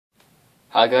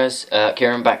Hi guys,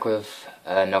 Kieran back with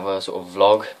another sort of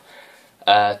vlog.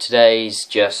 Today's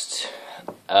just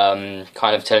kind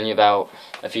of telling you about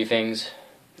a few things.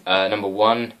 Number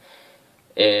one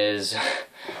is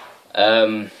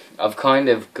I've kind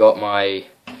of got my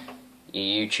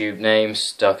YouTube name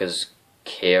stuck as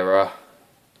Kira.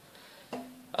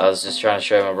 I was just trying to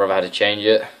show my brother how to change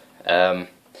it. Then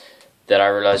I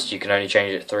realised you can only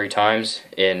change it 3 times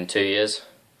in 2 years.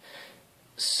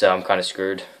 So I'm kind of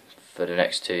screwed for the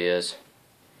next 2 years.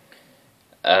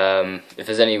 If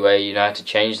there's any way you know how to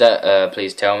change that,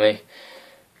 please tell me,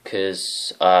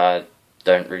 because I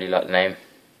don't really like the name.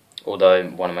 Although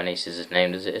one of my nieces is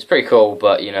named as it. It's pretty cool,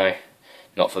 but you know,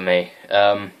 not for me.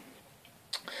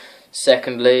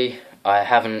 Secondly, I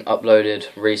haven't uploaded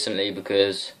recently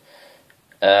because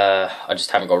I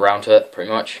just haven't got around to it,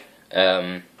 pretty much.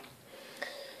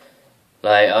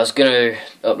 Like, I was gonna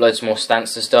upload some more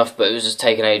stats and stuff, but it was just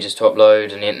taking ages to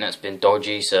upload, and the internet's been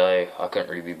dodgy, so I couldn't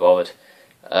really be bothered.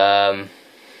 And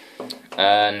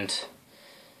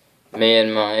me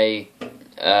and my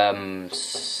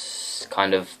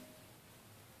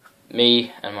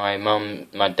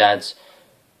my dad's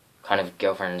kind of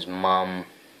girlfriend's mum,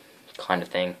 kind of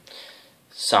thing,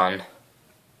 son,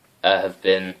 have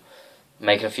been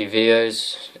making a few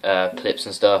videos, clips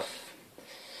and stuff.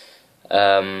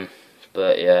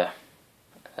 But yeah,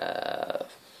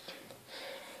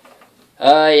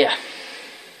 yeah.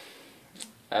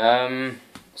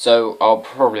 So I'll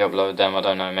probably upload them. I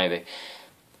don't know, maybe.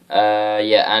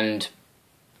 Yeah, and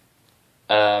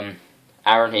Aaron,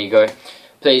 here you go.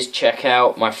 Please check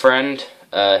out my friend.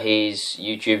 His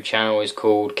YouTube channel is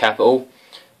called Capital.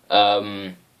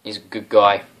 He's a good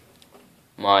guy.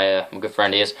 My good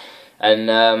friend he is.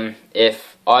 And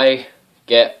if I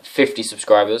get 50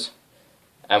 subscribers.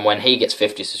 And when he gets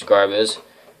 50 subscribers,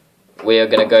 we are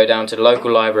going to go down to the local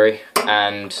library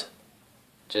and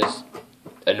just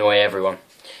annoy everyone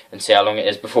and see how long it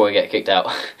is before we get kicked out.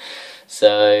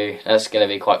 So that's going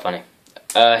to be quite funny.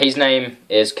 His name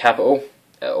is Capital,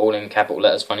 all in capital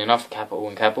letters, funny enough, capital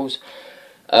and capitals.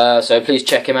 So please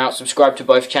check him out, subscribe to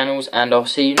both channels, and I'll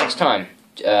see you next time.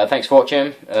 Thanks for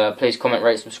watching. Please comment,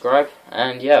 rate, subscribe,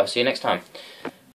 and yeah, I'll see you next time.